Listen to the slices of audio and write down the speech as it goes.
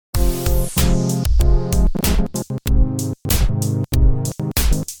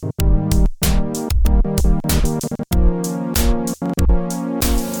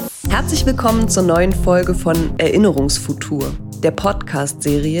Herzlich willkommen zur neuen Folge von Erinnerungsfutur, der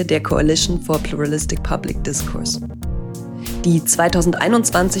Podcast-Serie der Coalition for Pluralistic Public Discourse. Die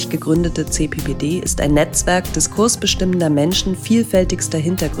 2021 gegründete CPPD ist ein Netzwerk diskursbestimmender Menschen vielfältigster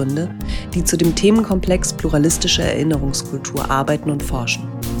Hintergründe, die zu dem Themenkomplex pluralistische Erinnerungskultur arbeiten und forschen.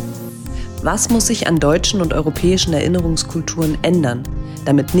 Was muss sich an deutschen und europäischen Erinnerungskulturen ändern,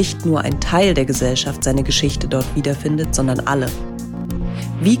 damit nicht nur ein Teil der Gesellschaft seine Geschichte dort wiederfindet, sondern alle?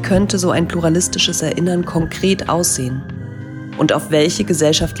 Wie könnte so ein pluralistisches Erinnern konkret aussehen? Und auf welche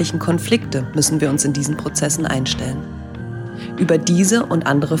gesellschaftlichen Konflikte müssen wir uns in diesen Prozessen einstellen? Über diese und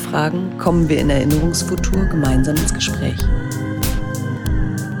andere Fragen kommen wir in Erinnerungsfutur gemeinsam ins Gespräch.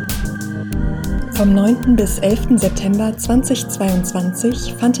 Vom 9. bis 11. September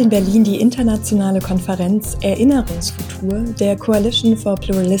 2022 fand in Berlin die internationale Konferenz Erinnerungsfutur der Coalition for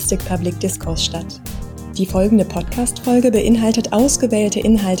Pluralistic Public Discourse statt. Die folgende Podcast-Folge beinhaltet ausgewählte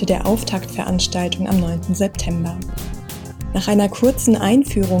Inhalte der Auftaktveranstaltung am 9. September. Nach einer kurzen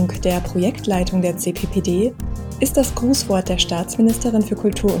Einführung der Projektleitung der CPPD ist das Grußwort der Staatsministerin für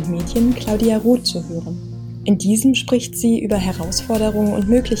Kultur und Medien, Claudia Roth, zu hören. In diesem spricht sie über Herausforderungen und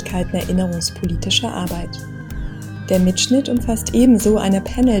Möglichkeiten erinnerungspolitischer Arbeit. Der Mitschnitt umfasst ebenso eine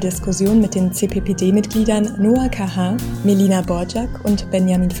Panel-Diskussion mit den CPPD-Mitgliedern Noah Kahan, Melina Borjak und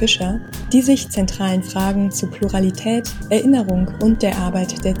Benjamin Fischer, die sich zentralen Fragen zu Pluralität, Erinnerung und der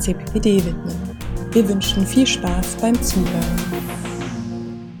Arbeit der CPPD widmen. Wir wünschen viel Spaß beim Zuhören.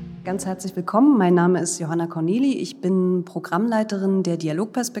 Ganz herzlich willkommen. Mein Name ist Johanna Corneli. Ich bin Programmleiterin der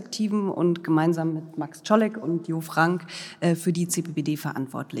Dialogperspektiven und gemeinsam mit Max Czolek und Jo Frank für die CPPD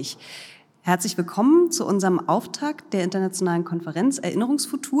verantwortlich. Herzlich willkommen zu unserem Auftakt der internationalen Konferenz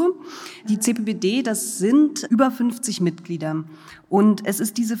Erinnerungsfutur. Die CPPD, das sind über 50 Mitglieder. Und es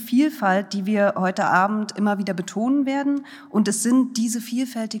ist diese Vielfalt, die wir heute Abend immer wieder betonen werden. Und es sind diese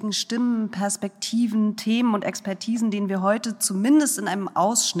vielfältigen Stimmen, Perspektiven, Themen und Expertisen, denen wir heute zumindest in einem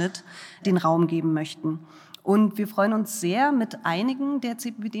Ausschnitt den Raum geben möchten. Und wir freuen uns sehr, mit einigen der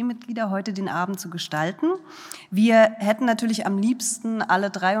CPPD-Mitglieder heute den Abend zu gestalten. Wir hätten natürlich am liebsten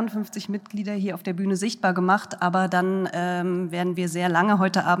alle 53 Mitglieder hier auf der Bühne sichtbar gemacht, aber dann wären wir sehr lange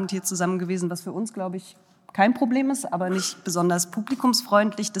heute Abend hier zusammen gewesen, was für uns, glaube ich, kein Problem ist, aber nicht besonders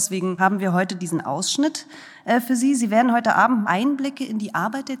publikumsfreundlich. Deswegen haben wir heute diesen Ausschnitt für Sie. Sie werden heute Abend Einblicke in die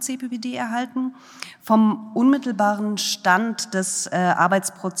Arbeit der CPPD erhalten, vom unmittelbaren Stand des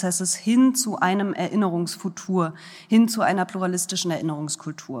Arbeitsprozesses hin zu einem Erinnerungsfutur, hin zu einer pluralistischen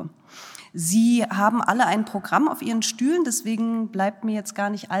Erinnerungskultur. Sie haben alle ein Programm auf Ihren Stühlen, deswegen bleibt mir jetzt gar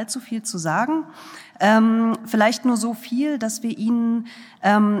nicht allzu viel zu sagen. Vielleicht nur so viel, dass wir Ihnen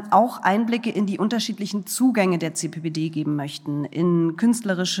auch Einblicke in die unterschiedlichen Zugänge der CPPD geben möchten, in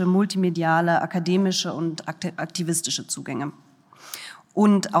künstlerische, multimediale, akademische und aktivistische Zugänge.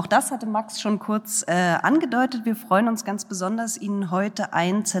 Und auch das hatte Max schon kurz angedeutet. Wir freuen uns ganz besonders, Ihnen heute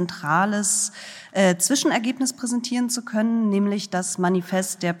ein zentrales Zwischenergebnis präsentieren zu können, nämlich das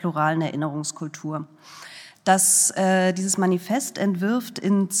Manifest der pluralen Erinnerungskultur. Dieses Manifest entwirft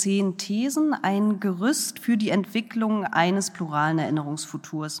in 10 Thesen ein Gerüst für die Entwicklung eines pluralen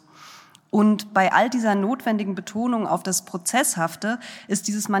Erinnerungsfuturs. Und bei all dieser notwendigen Betonung auf das Prozesshafte ist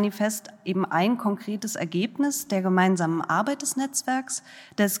dieses Manifest eben ein konkretes Ergebnis der gemeinsamen Arbeit des Netzwerks,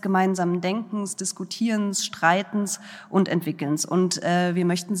 des gemeinsamen Denkens, Diskutierens, Streitens und Entwickelns. Und wir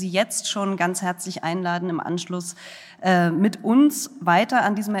möchten Sie jetzt schon ganz herzlich einladen, im Anschluss mit uns weiter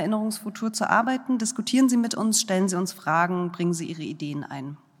an diesem Erinnerungsfutur zu arbeiten. Diskutieren Sie mit uns, stellen Sie uns Fragen, bringen Sie Ihre Ideen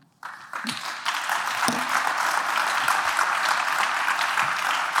ein.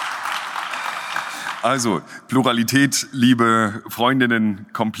 Also, Pluralität, liebe Freundinnen,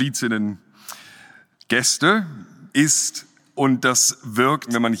 Komplizinnen, Gäste, ist, und das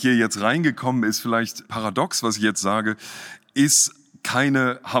wirkt, wenn man hier jetzt reingekommen ist, vielleicht paradox, was ich jetzt sage, ist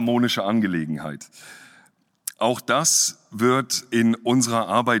keine harmonische Angelegenheit. Auch das wird in unserer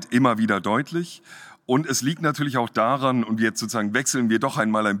Arbeit immer wieder deutlich. Und es liegt natürlich auch daran, und jetzt sozusagen wechseln wir doch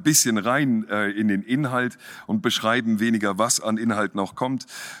einmal ein bisschen rein in den Inhalt und beschreiben weniger, was an Inhalt noch kommt,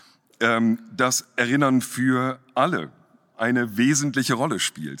 das Erinnern für alle eine wesentliche Rolle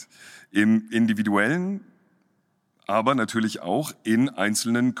spielt. Im Individuellen, aber natürlich auch in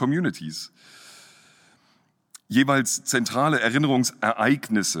einzelnen Communities. Jeweils zentrale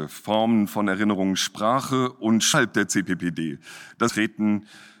Erinnerungsereignisse, Formen von Erinnerung, Sprache und Schalt der CPPD, das treten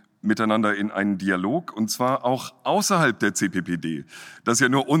miteinander in einen Dialog, und zwar auch außerhalb der CPPD. Das ist ja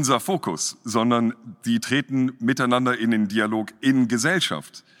nur unser Fokus, sondern die treten miteinander in den Dialog in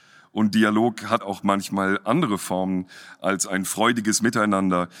Gesellschaft. Und Dialog hat auch manchmal andere Formen als ein freudiges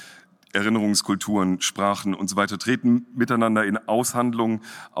Miteinander Erinnerungskulturen, Sprachen und so weiter treten miteinander in Aushandlung,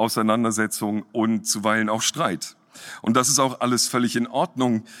 Auseinandersetzung und zuweilen auch Streit. Und das ist auch alles völlig in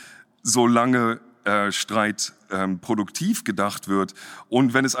Ordnung, solange Streit produktiv gedacht wird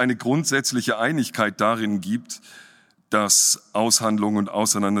und wenn es eine grundsätzliche Einigkeit darin gibt, dass Aushandlung und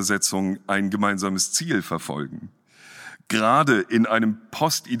Auseinandersetzung ein gemeinsames Ziel verfolgen. Gerade in einem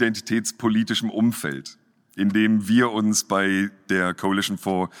postidentitätspolitischen Umfeld, in dem wir uns bei der Coalition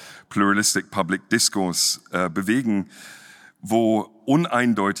for Pluralistic Public Discourse bewegen, wo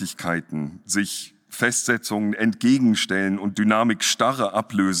Uneindeutigkeiten sich Festsetzungen entgegenstellen und Dynamik starre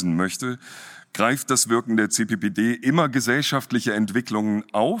ablösen möchte, greift das Wirken der CPPD immer gesellschaftliche Entwicklungen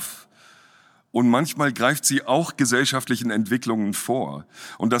auf und manchmal greift sie auch gesellschaftlichen Entwicklungen vor.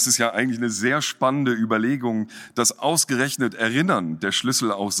 Und das ist ja eigentlich eine sehr spannende Überlegung, dass ausgerechnet Erinnern der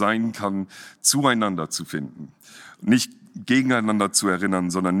Schlüssel auch sein kann, zueinander zu finden. Nicht gegeneinander zu erinnern,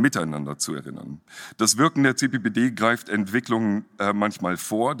 sondern miteinander zu erinnern. Das Wirken der CPPD greift Entwicklungen manchmal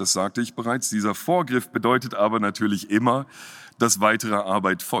vor, das sagte ich bereits. Dieser Vorgriff bedeutet aber natürlich immer, dass weitere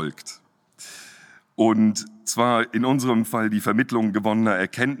Arbeit folgt. Und zwar in unserem Fall die Vermittlung gewonnener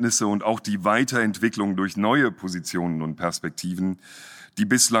Erkenntnisse und auch die Weiterentwicklung durch neue Positionen und Perspektiven, die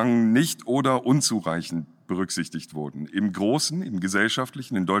bislang nicht oder unzureichend berücksichtigt wurden. Im Großen, im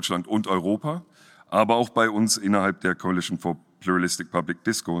Gesellschaftlichen, in Deutschland und Europa, aber auch bei uns innerhalb der Coalition for Pluralistic Public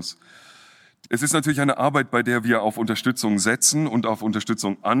Discourse. Es ist natürlich eine Arbeit, bei der wir auf Unterstützung setzen und auf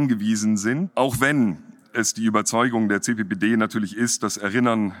Unterstützung angewiesen sind, auch wenn es die Überzeugung der CPPD natürlich ist, dass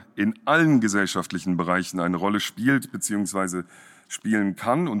Erinnern in allen gesellschaftlichen Bereichen eine Rolle spielt bzw. spielen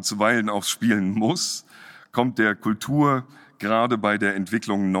kann und zuweilen auch spielen muss, kommt der Kultur gerade bei der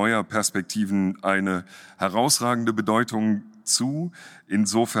Entwicklung neuer Perspektiven eine herausragende Bedeutung zu.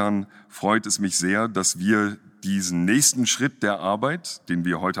 Insofern freut es mich sehr, dass wir diesen nächsten Schritt der Arbeit, den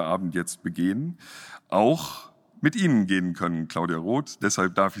wir heute Abend jetzt begehen, auch mit Ihnen gehen können, Claudia Roth.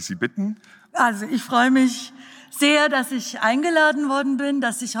 Deshalb darf ich Sie bitten. Also ich freue mich sehr, dass ich eingeladen worden bin,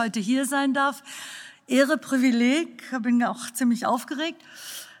 dass ich heute hier sein darf. Ehre, Privileg, bin auch ziemlich aufgeregt.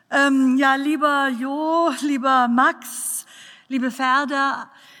 Ja, lieber Jo, lieber Max, liebe Ferda,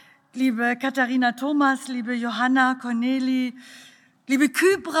 liebe Katharina Thomas, liebe Johanna Corneli, liebe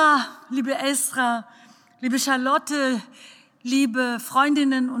Kybra, liebe Esra, liebe Charlotte, liebe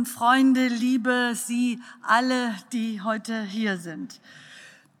Freundinnen und Freunde, liebe Sie alle, die heute hier sind.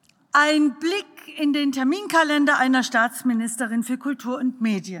 Ein Blick in den Terminkalender einer Staatsministerin für Kultur und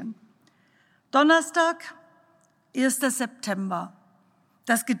Medien. Donnerstag, 1. September.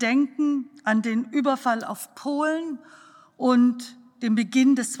 Das Gedenken an den Überfall auf Polen und den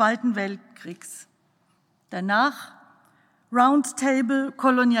Beginn des Zweiten Weltkriegs. Danach Roundtable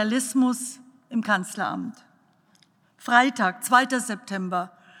Kolonialismus im Kanzleramt. Freitag, 2.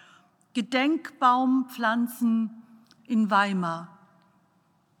 September. Gedenkbaumpflanzen in Weimar.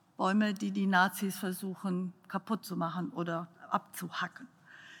 Bäume, die die Nazis versuchen kaputt zu machen oder abzuhacken.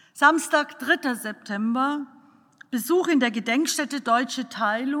 Samstag, 3. September, Besuch in der Gedenkstätte Deutsche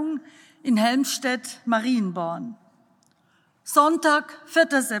Teilung in Helmstedt-Marienborn. Sonntag,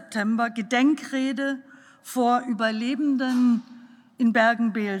 4. September, Gedenkrede vor Überlebenden in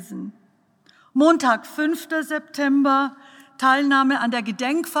Bergen-Belsen. Montag, 5. September, Teilnahme an der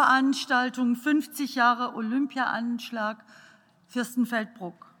Gedenkveranstaltung 50 Jahre Olympia-Anschlag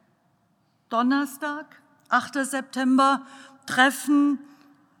Fürstenfeldbruck. Donnerstag, 8. September, Treffen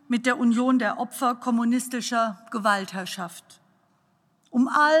mit der Union der Opfer kommunistischer Gewaltherrschaft. Um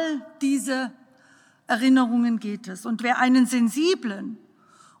all diese Erinnerungen geht es. Und wer einen sensiblen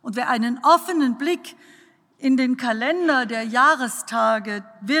und wer einen offenen Blick in den Kalender der Jahrestage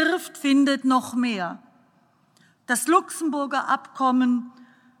wirft, findet noch mehr. Das Luxemburger Abkommen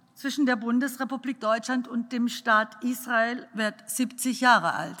zwischen der Bundesrepublik Deutschland und dem Staat Israel wird 70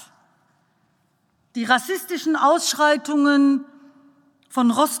 Jahre alt. Die rassistischen Ausschreitungen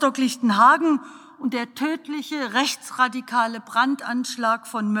von Rostock-Lichtenhagen und der tödliche rechtsradikale Brandanschlag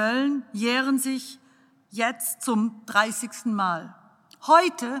von Mölln jähren sich jetzt zum 30. Mal.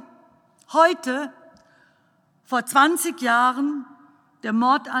 Heute, vor 20 Jahren, der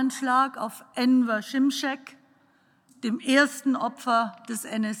Mordanschlag auf Enver Şimşek, dem ersten Opfer des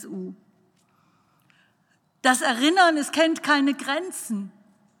NSU. Das Erinnern, es kennt keine Grenzen.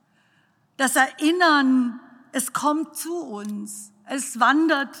 Das Erinnern, es kommt zu uns, es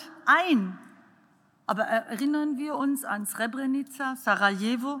wandert ein. Aber erinnern wir uns an Srebrenica,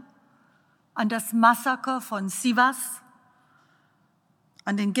 Sarajevo, an das Massaker von Sivas,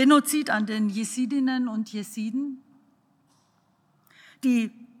 an den Genozid an den Jesidinnen und Jesiden?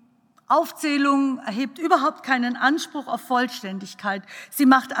 Die Aufzählung erhebt überhaupt keinen Anspruch auf Vollständigkeit. Sie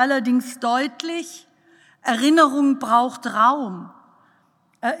macht allerdings deutlich, Erinnerung braucht Raum.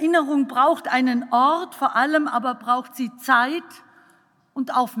 Erinnerung braucht einen Ort, vor allem aber braucht sie Zeit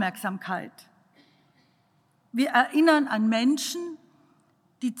und Aufmerksamkeit. Wir erinnern an Menschen,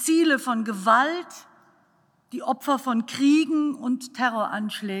 die Ziele von Gewalt, die Opfer von Kriegen und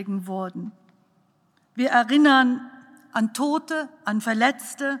Terroranschlägen wurden. Wir erinnern an Tote, an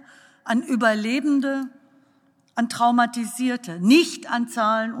Verletzte, an Überlebende, an Traumatisierte, nicht an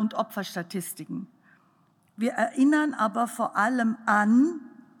Zahlen und Opferstatistiken. Wir erinnern aber vor allem an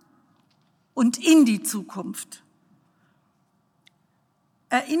und in die Zukunft.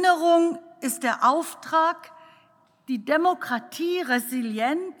 Erinnerung ist der Auftrag, die Demokratie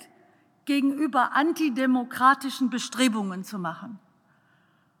resilient gegenüber antidemokratischen Bestrebungen zu machen.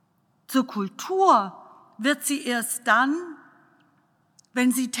 Zur Kultur wird sie erst dann,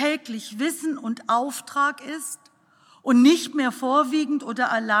 wenn sie täglich Wissen und Auftrag ist und nicht mehr vorwiegend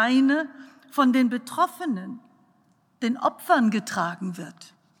oder alleine von den Betroffenen, den Opfern getragen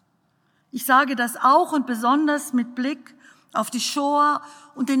wird. Ich sage das auch und besonders mit Blick auf die Shoah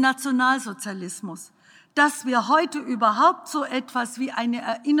und den Nationalsozialismus. Dass wir heute überhaupt so etwas wie eine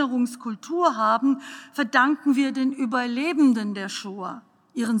Erinnerungskultur haben, verdanken wir den Überlebenden der Shoah,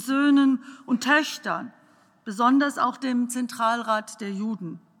 ihren Söhnen und Töchtern, besonders auch dem Zentralrat der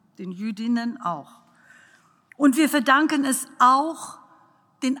Juden, den Jüdinnen auch. Und wir verdanken es auch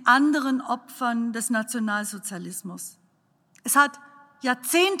den anderen Opfern des Nationalsozialismus. Es hat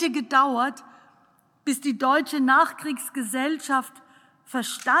Jahrzehnte gedauert, bis die deutsche Nachkriegsgesellschaft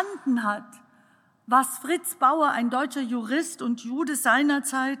verstanden hat, was Fritz Bauer, ein deutscher Jurist und Jude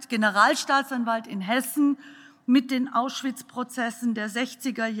seinerzeit, Generalstaatsanwalt in Hessen, mit den Auschwitz-Prozessen der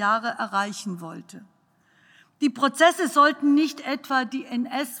 60er Jahre erreichen wollte. Die Prozesse sollten nicht etwa die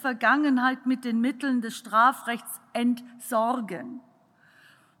NS-Vergangenheit mit den Mitteln des Strafrechts entsorgen.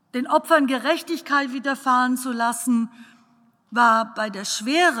 Den Opfern Gerechtigkeit widerfahren zu lassen, war bei der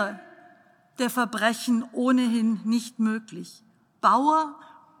Schwere der Verbrechen ohnehin nicht möglich. Bauer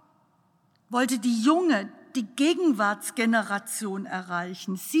wollte die junge, die Gegenwartsgeneration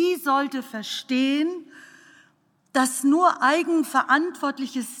erreichen. Sie sollte verstehen, dass nur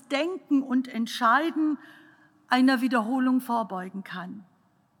eigenverantwortliches Denken und Entscheiden einer Wiederholung vorbeugen kann.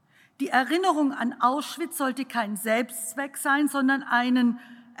 Die Erinnerung an Auschwitz sollte kein Selbstzweck sein, sondern einen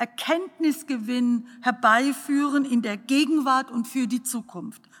Erkenntnisgewinn herbeiführen in der Gegenwart und für die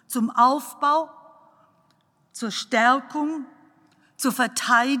Zukunft, zum Aufbau, zur Stärkung, zur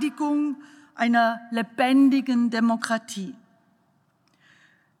Verteidigung einer lebendigen Demokratie.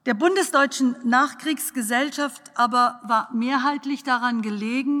 Der bundesdeutschen Nachkriegsgesellschaft aber war mehrheitlich daran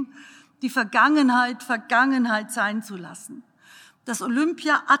gelegen, die Vergangenheit Vergangenheit sein zu lassen. Das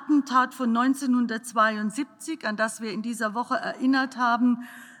Olympia-Attentat von 1972, an das wir in dieser Woche erinnert haben,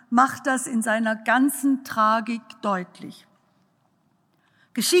 macht das in seiner ganzen Tragik deutlich.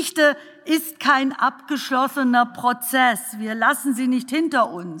 Geschichte ist kein abgeschlossener Prozess. Wir lassen sie nicht hinter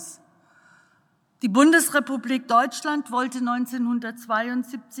uns. Die Bundesrepublik Deutschland wollte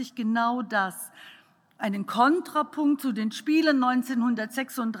 1972 genau das, einen Kontrapunkt zu den Spielen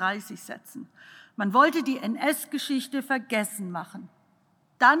 1936 setzen. Man wollte die NS-Geschichte vergessen machen.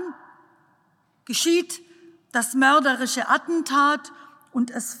 Dann geschieht das mörderische Attentat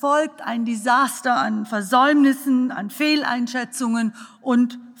und es folgt ein Desaster an Versäumnissen, an Fehleinschätzungen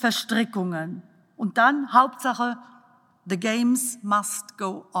und Verstrickungen. Und dann, Hauptsache, the games must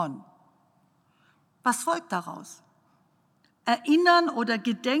go on. Was folgt daraus? Erinnern oder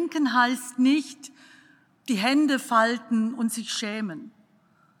gedenken heißt nicht, die Hände falten und sich schämen.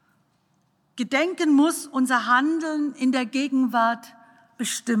 Gedenken muss unser Handeln in der Gegenwart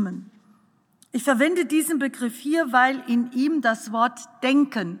bestimmen. Ich verwende diesen Begriff hier, weil in ihm das Wort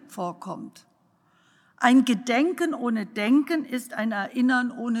Denken vorkommt. Ein Gedenken ohne Denken ist ein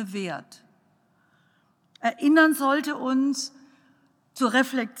Erinnern ohne Wert. Erinnern sollte uns zur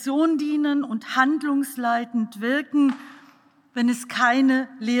Reflexion dienen und handlungsleitend wirken, wenn es keine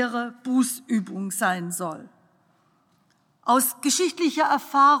leere Bußübung sein soll. Aus geschichtlicher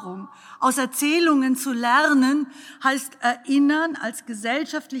Erfahrung, aus Erzählungen zu lernen, heißt Erinnern als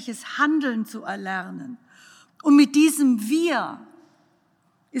gesellschaftliches Handeln zu erlernen. Und mit diesem Wir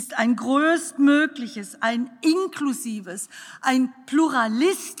ist ein größtmögliches, ein inklusives, ein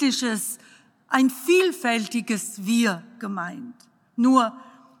pluralistisches, ein vielfältiges Wir gemeint. Nur,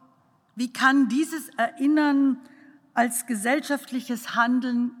 wie kann dieses Erinnern als gesellschaftliches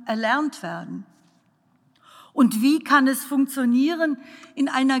Handeln erlernt werden? Und wie kann es funktionieren in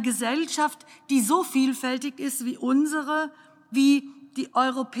einer Gesellschaft, die so vielfältig ist wie unsere, wie die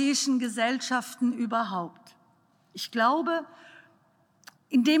europäischen Gesellschaften überhaupt. Ich glaube,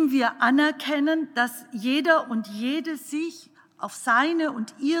 indem wir anerkennen, dass jeder und jede sich auf seine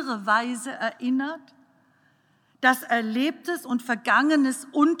und ihre Weise erinnert, dass Erlebtes und Vergangenes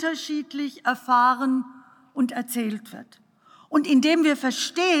unterschiedlich erfahren und erzählt wird. Und indem wir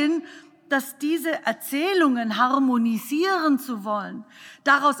verstehen, dass diese Erzählungen harmonisieren zu wollen,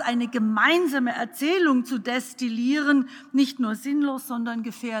 daraus eine gemeinsame Erzählung zu destillieren, nicht nur sinnlos, sondern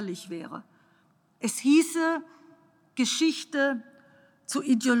gefährlich wäre. Es hieße, Geschichte zu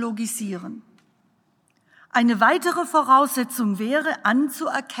ideologisieren. Eine weitere Voraussetzung wäre,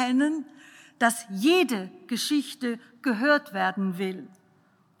 anzuerkennen, dass jede Geschichte gehört werden will.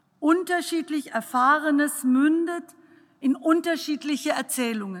 Unterschiedlich Erfahrenes mündet in unterschiedliche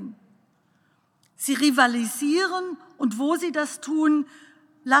Erzählungen. Sie rivalisieren und wo sie das tun,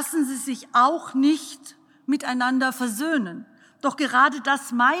 lassen sie sich auch nicht miteinander versöhnen. Doch gerade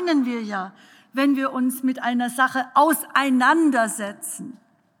das meinen wir ja, wenn wir uns mit einer Sache auseinandersetzen.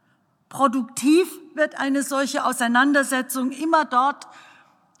 Produktiv wird eine solche Auseinandersetzung immer dort,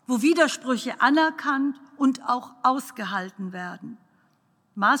 wo Widersprüche anerkannt und auch ausgehalten werden.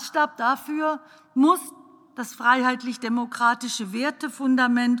 Maßstab dafür muss das freiheitlich-demokratische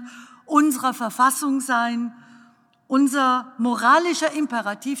Wertefundament unserer Verfassung sein. Unser moralischer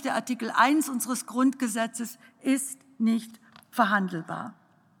Imperativ, der Artikel 1 unseres Grundgesetzes, ist nicht verhandelbar.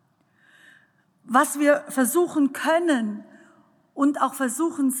 Was wir versuchen können und auch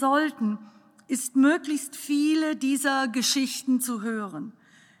versuchen sollten, ist, möglichst viele dieser Geschichten zu hören.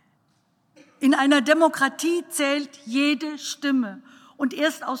 In einer Demokratie zählt jede Stimme. Und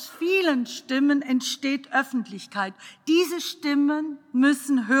erst aus vielen Stimmen entsteht Öffentlichkeit. Diese Stimmen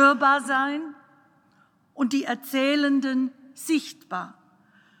müssen hörbar sein und die Erzählenden sichtbar.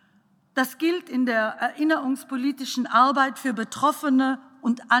 Das gilt in der erinnerungspolitischen Arbeit für Betroffene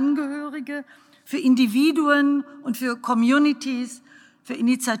und Angehörige, für Individuen und für Communities, für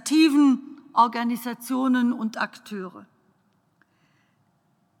Initiativen, Organisationen und Akteure.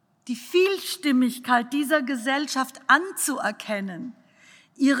 Die Vielstimmigkeit dieser Gesellschaft anzuerkennen,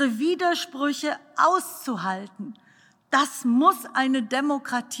 ihre Widersprüche auszuhalten, das muss eine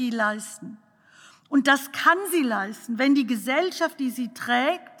Demokratie leisten. Und das kann sie leisten, wenn die Gesellschaft, die sie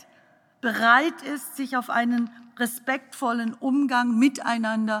trägt, bereit ist, sich auf einen respektvollen Umgang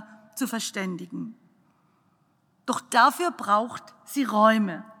miteinander zu verständigen. Doch dafür braucht sie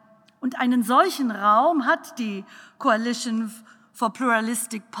Räume. Und einen solchen Raum hat die Coalition for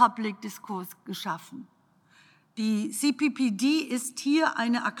Pluralistic Public Discourse geschaffen. Die CPPD ist hier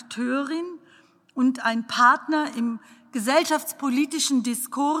eine Akteurin und ein Partner im gesellschaftspolitischen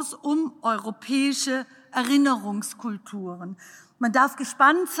Diskurs um europäische Erinnerungskulturen. Man darf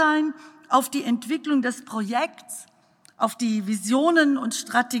gespannt sein auf die Entwicklung des Projekts, auf die Visionen und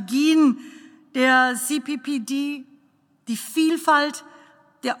Strategien der CPPD, die Vielfalt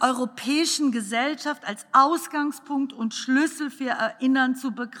der europäischen Gesellschaft als Ausgangspunkt und Schlüssel für Erinnern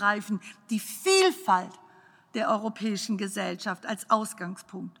zu begreifen. Die Vielfalt der europäischen Gesellschaft als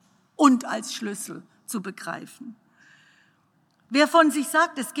Ausgangspunkt und als Schlüssel zu begreifen. Wer von sich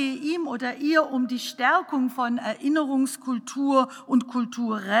sagt, es gehe ihm oder ihr um die Stärkung von Erinnerungskultur und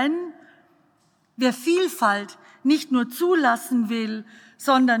Kulturen, wer Vielfalt nicht nur zulassen will,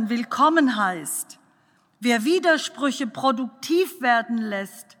 sondern willkommen heißt, wer Widersprüche produktiv werden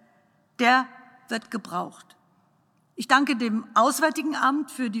lässt, der wird gebraucht. Ich danke dem Auswärtigen Amt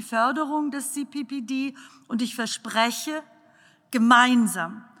für die Förderung des CPPD und ich verspreche,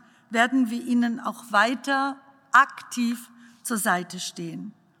 gemeinsam werden wir Ihnen auch weiter aktiv zur Seite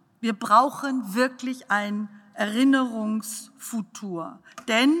stehen. Wir brauchen wirklich ein Erinnerungsfutur,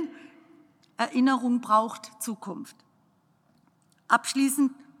 denn Erinnerung braucht Zukunft.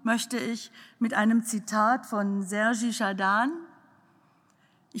 Abschließend möchte ich mit einem Zitat von Sergi Chardin,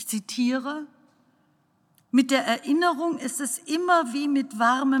 ich zitiere: Mit der Erinnerung ist es immer wie mit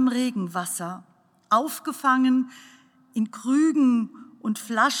warmem Regenwasser, aufgefangen in Krügen und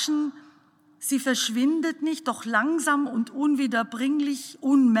Flaschen. Sie verschwindet nicht, doch langsam und unwiederbringlich,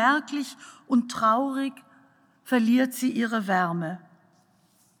 unmerklich und traurig verliert sie ihre Wärme.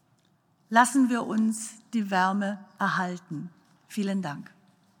 Lassen wir uns die Wärme erhalten. Vielen Dank.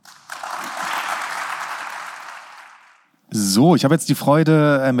 So, ich habe jetzt die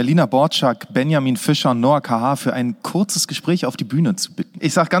Freude, Melina Borczak, Benjamin Fischer und Noah Kaha für ein kurzes Gespräch auf die Bühne zu bitten.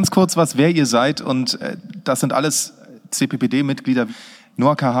 Ich sage ganz kurz, wer ihr seid, und das sind alles CPPD-Mitglieder.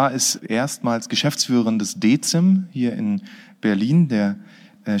 Noah Kaha ist erstmals Geschäftsführerin des DEZIM hier in Berlin, der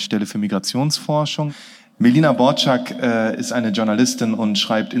Stelle für Migrationsforschung. Melina Borczak ist eine Journalistin und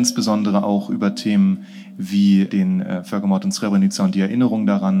schreibt insbesondere auch über Themen wie den Völkermord in Srebrenica und die Erinnerung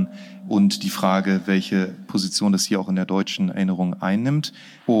daran und die Frage, welche Position das hier auch in der deutschen Erinnerung einnimmt.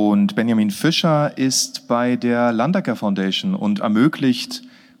 Und Benjamin Fischer ist bei der Landecker Foundation und ermöglicht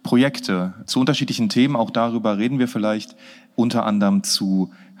Projekte zu unterschiedlichen Themen. Auch darüber reden wir vielleicht, unter anderem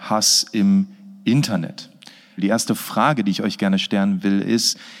zu Hass im Internet. Die erste Frage, die ich euch gerne stellen will,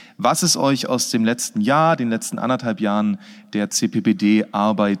 ist, was ist euch aus dem letzten Jahr, den letzten 1,5 Jahren der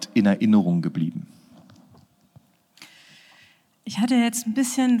CPPD-Arbeit in Erinnerung geblieben? Ich hatte jetzt ein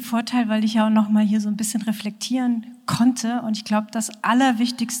bisschen Vorteil, weil ich ja auch noch mal hier so ein bisschen reflektieren konnte. Und ich glaube, das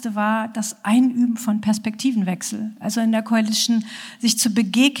Allerwichtigste war das Einüben von Perspektivenwechsel. Also in der Coalition sich zu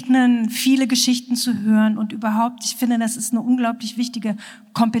begegnen, viele Geschichten zu hören und überhaupt, ich finde, das ist eine unglaublich wichtige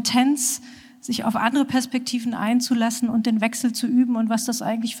Kompetenz, sich auf andere Perspektiven einzulassen und den Wechsel zu üben und was das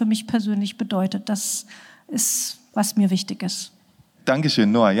eigentlich für mich persönlich bedeutet. Das ist, was mir wichtig ist.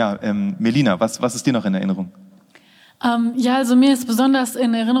 Dankeschön, Noah. Ja, Melina, was ist dir noch in Erinnerung? Ja, also mir ist besonders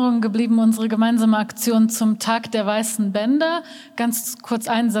in Erinnerung geblieben unsere gemeinsame Aktion zum Tag der weißen Bänder. Ganz kurz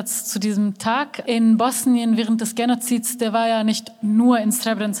ein Satz zu diesem Tag. In Bosnien während des Genozids, der war ja nicht nur in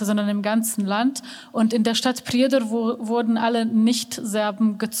Srebrenica, sondern im ganzen Land. Und in der Stadt Prijedor wurden alle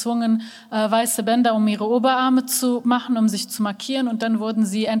Nicht-Serben gezwungen, weiße Bänder um ihre Oberarme zu machen, um sich zu markieren. Und dann wurden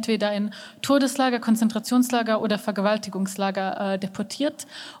sie entweder in Todeslager, Konzentrationslager oder Vergewaltigungslager deportiert.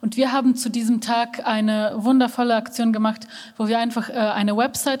 Und wir haben zu diesem Tag eine wundervolle Aktion gemacht, wo wir einfach eine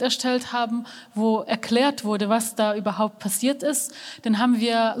Website erstellt haben, wo erklärt wurde, was da überhaupt passiert ist. Dann haben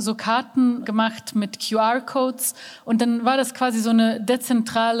wir so Karten gemacht mit QR-Codes und dann war das quasi so eine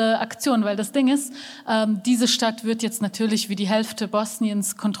dezentrale Aktion, weil das Ding ist, diese Stadt wird jetzt natürlich wie die Hälfte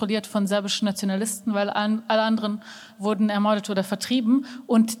Bosniens kontrolliert von serbischen Nationalisten, weil alle anderen wurden ermordet oder vertrieben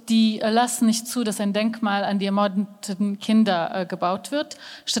und die lassen nicht zu, dass ein Denkmal an die ermordeten Kinder gebaut wird.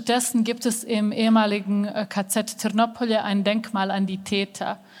 Stattdessen gibt es im ehemaligen KZ Ternopolje ein Denkmal an die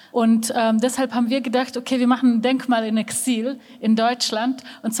Täter. Und deshalb haben wir gedacht, okay, wir machen ein Denkmal in Exil in Deutschland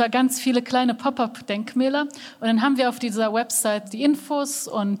und zwar ganz viele kleine Pop-up-Denkmäler. Und dann haben wir auf dieser Website die Infos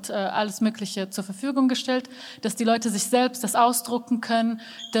und alles Mögliche zur Verfügung gestellt, dass die Leute sich selbst das ausdrucken können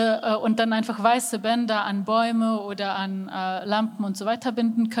und dann einfach weiße Bänder an Bäume oder an Lampen und so weiter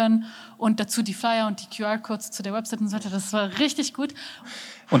binden können und dazu die Flyer und die QR-Codes zu der Website und so weiter. Das war richtig gut.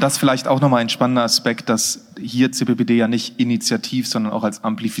 Und das vielleicht auch nochmal ein spannender Aspekt, dass hier CPPD ja nicht initiativ, sondern auch als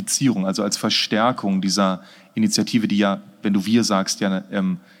Amplifizierung, also als Verstärkung dieser Initiative, die ja, wenn du wir sagst, ja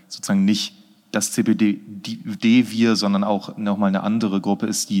sozusagen nicht das CPPD-Wir, sondern auch nochmal eine andere Gruppe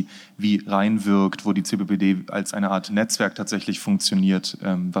ist, die wie reinwirkt, wo die CPPD als eine Art Netzwerk tatsächlich funktioniert,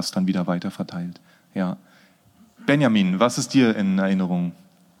 was dann wieder weiter verteilt. Ja. Benjamin, was ist dir in Erinnerung?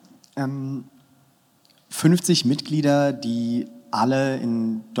 50 Mitglieder, die alle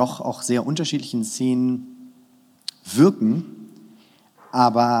in doch auch sehr unterschiedlichen Szenen wirken,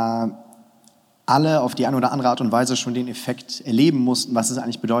 aber alle auf die eine oder andere Art und Weise schon den Effekt erleben mussten, was es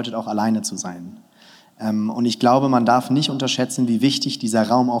eigentlich bedeutet, auch alleine zu sein. Und ich glaube, man darf nicht unterschätzen, wie wichtig dieser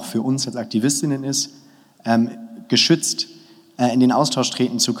Raum auch für uns als Aktivistinnen ist, geschützt in den Austausch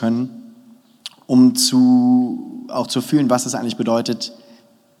treten zu können, um auch zu fühlen, was es eigentlich bedeutet,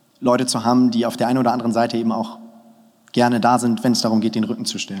 Leute zu haben, die auf der einen oder anderen Seite eben auch gerne da sind, wenn es darum geht, den Rücken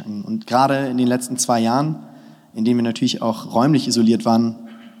zu stärken. Und gerade in den letzten 2 Jahren, in denen wir natürlich auch räumlich isoliert waren,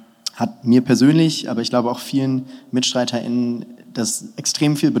 hat mir persönlich, aber ich glaube auch vielen MitstreiterInnen das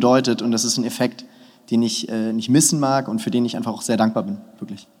extrem viel bedeutet und das ist ein Effekt, den ich nicht missen mag und für den ich einfach auch sehr dankbar bin,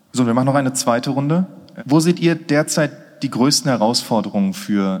 wirklich. So, wir machen noch eine zweite Runde. Wo seht ihr derzeit die größten Herausforderungen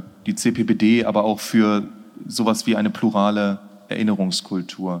für die CPPD, aber auch für sowas wie eine plurale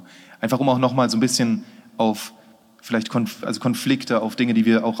Erinnerungskultur? Einfach um auch nochmal so ein bisschen auf vielleicht Konflikte, auf Dinge, die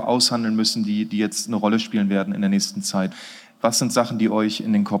wir auch aushandeln müssen, die jetzt eine Rolle spielen werden in der nächsten Zeit. Was sind Sachen, die euch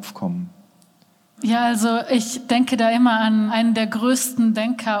in den Kopf kommen? Ja, also ich denke da immer an einen der größten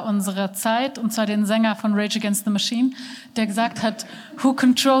Denker unserer Zeit, und zwar den Sänger von Rage Against the Machine, der gesagt hat, who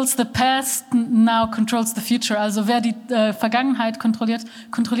controls the past now controls the future. Also wer die Vergangenheit kontrolliert,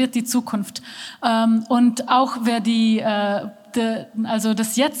 kontrolliert die Zukunft. Und auch wer also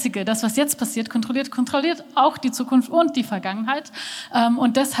das Jetzige, das, was jetzt passiert, kontrolliert auch die Zukunft und die Vergangenheit.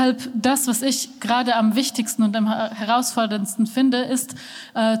 Und deshalb das, was ich gerade am wichtigsten und am herausforderndsten finde, ist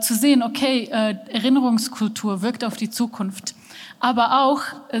zu sehen, okay, Erinnerungskultur wirkt auf die Zukunft. aber auch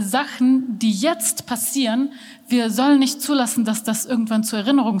Sachen, die jetzt passieren. Wir sollen nicht zulassen, dass das irgendwann zur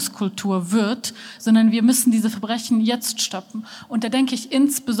Erinnerungskultur wird, sondern wir müssen diese Verbrechen jetzt stoppen. Und da denke ich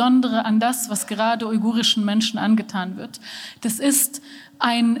insbesondere an das, was gerade uigurischen Menschen angetan wird. Das ist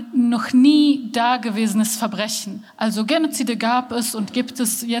ein noch nie dagewesenes Verbrechen. Also Genozide gab es und gibt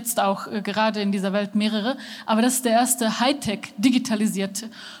es jetzt auch gerade in dieser Welt mehrere, aber das ist der erste Hightech, digitalisierte.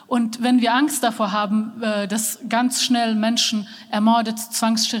 Und wenn wir Angst davor haben, dass ganz schnell Menschen ermordet,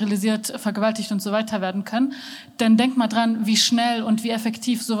 zwangssterilisiert, vergewaltigt und so weiter werden können, dann denkt mal dran, wie schnell und wie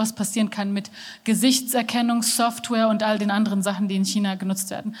effektiv sowas passieren kann mit Gesichtserkennungssoftware und all den anderen Sachen, die in China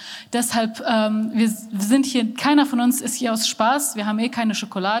genutzt werden. Deshalb, wir sind hier, keiner von uns ist hier aus Spaß, wir haben keine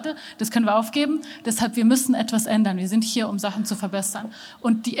Schokolade, das können wir aufgeben. Deshalb, wir müssen etwas ändern. Wir sind hier, um Sachen zu verbessern.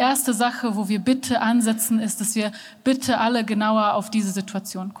 Und die erste Sache, wo wir bitte ansetzen, ist, dass wir bitte alle genauer auf diese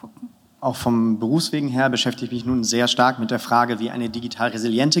Situation gucken. Auch vom Berufswegen her beschäftige ich mich nun sehr stark mit der Frage, wie eine digital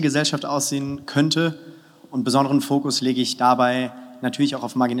resiliente Gesellschaft aussehen könnte. Und besonderen Fokus lege ich dabei natürlich auch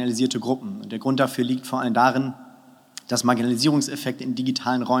auf marginalisierte Gruppen. Und der Grund dafür liegt vor allem darin, dass Marginalisierungseffekte in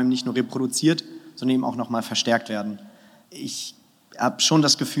digitalen Räumen nicht nur reproduziert, sondern eben auch nochmal verstärkt werden. Ich habe schon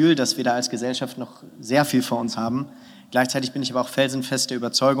das Gefühl, dass wir da als Gesellschaft noch sehr viel vor uns haben. Gleichzeitig bin ich aber auch felsenfest der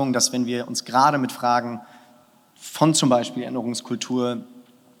Überzeugung, dass wenn wir uns gerade mit Fragen von zum Beispiel Erinnerungskultur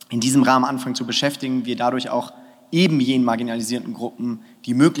in diesem Rahmen anfangen zu beschäftigen, wir dadurch auch eben jenen marginalisierten Gruppen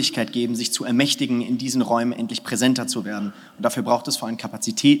die Möglichkeit geben, sich zu ermächtigen, in diesen Räumen endlich präsenter zu werden. Und dafür braucht es vor allem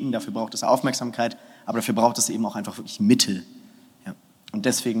Kapazitäten, dafür braucht es Aufmerksamkeit, aber dafür braucht es eben auch einfach wirklich Mittel. Ja. Und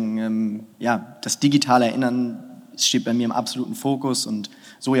deswegen, das digitale Erinnern steht bei mir im absoluten Fokus und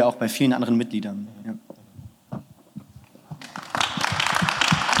so ja auch bei vielen anderen Mitgliedern. Ja.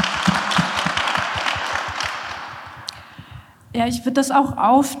 Ja, ich würde das auch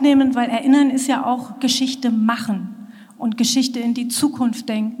aufnehmen, weil Erinnern ist ja auch Geschichte machen und Geschichte in die Zukunft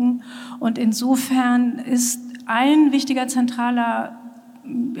denken. Und insofern ist ein wichtiger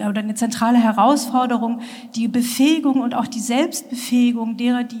oder eine zentrale Herausforderung die Befähigung und auch die Selbstbefähigung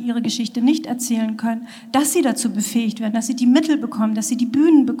derer, die ihre Geschichte nicht erzählen können, dass sie dazu befähigt werden, dass sie die Mittel bekommen, dass sie die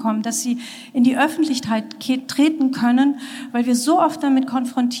Bühnen bekommen, dass sie in die Öffentlichkeit treten können, weil wir so oft damit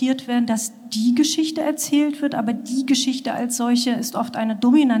konfrontiert werden, dass die Geschichte erzählt wird, aber die Geschichte als solche ist oft eine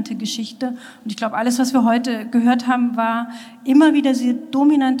dominante Geschichte. Und ich glaube, alles, was wir heute gehört haben, war immer wieder diese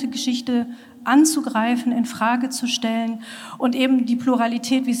dominante Geschichte anzugreifen, in Frage zu stellen und eben die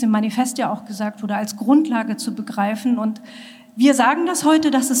Pluralität, wie es im Manifest ja auch gesagt wurde, als Grundlage zu begreifen. Und wir sagen das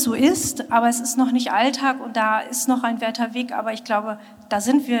heute, dass es so ist, aber es ist noch nicht Alltag und da ist noch ein weiter Weg. Aber ich glaube, da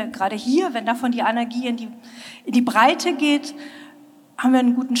sind wir gerade hier, wenn davon die Energie in die Breite geht, haben wir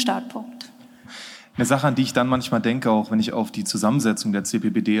einen guten Startpunkt. Eine Sache, an die ich dann manchmal denke, auch wenn ich auf die Zusammensetzung der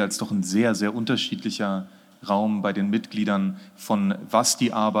CPPD als doch ein sehr, sehr unterschiedlicher Raum bei den Mitgliedern von was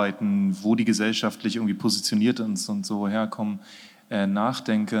die arbeiten, wo die gesellschaftlich irgendwie positioniert sind und so herkommen,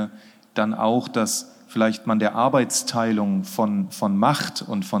 nachdenke, dann auch, dass vielleicht man der Arbeitsteilung von Macht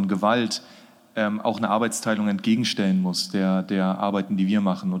und von Gewalt auch eine Arbeitsteilung entgegenstellen muss, der Arbeiten, die wir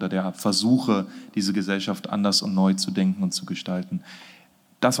machen oder der Versuche, diese Gesellschaft anders und neu zu denken und zu gestalten.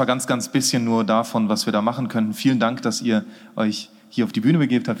 Das war ganz, ganz bisschen nur davon, was wir da machen können. Vielen Dank, dass ihr euch hier auf die Bühne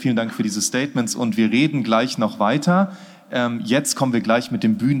begeben habt. Vielen Dank für diese Statements und wir reden gleich noch weiter. Jetzt kommen wir gleich mit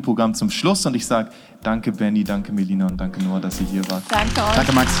dem Bühnenprogramm zum Schluss und ich sage danke Benny, danke Melina und danke Noah, dass ihr hier wart. Danke euch.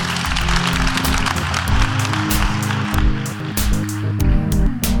 Danke Max.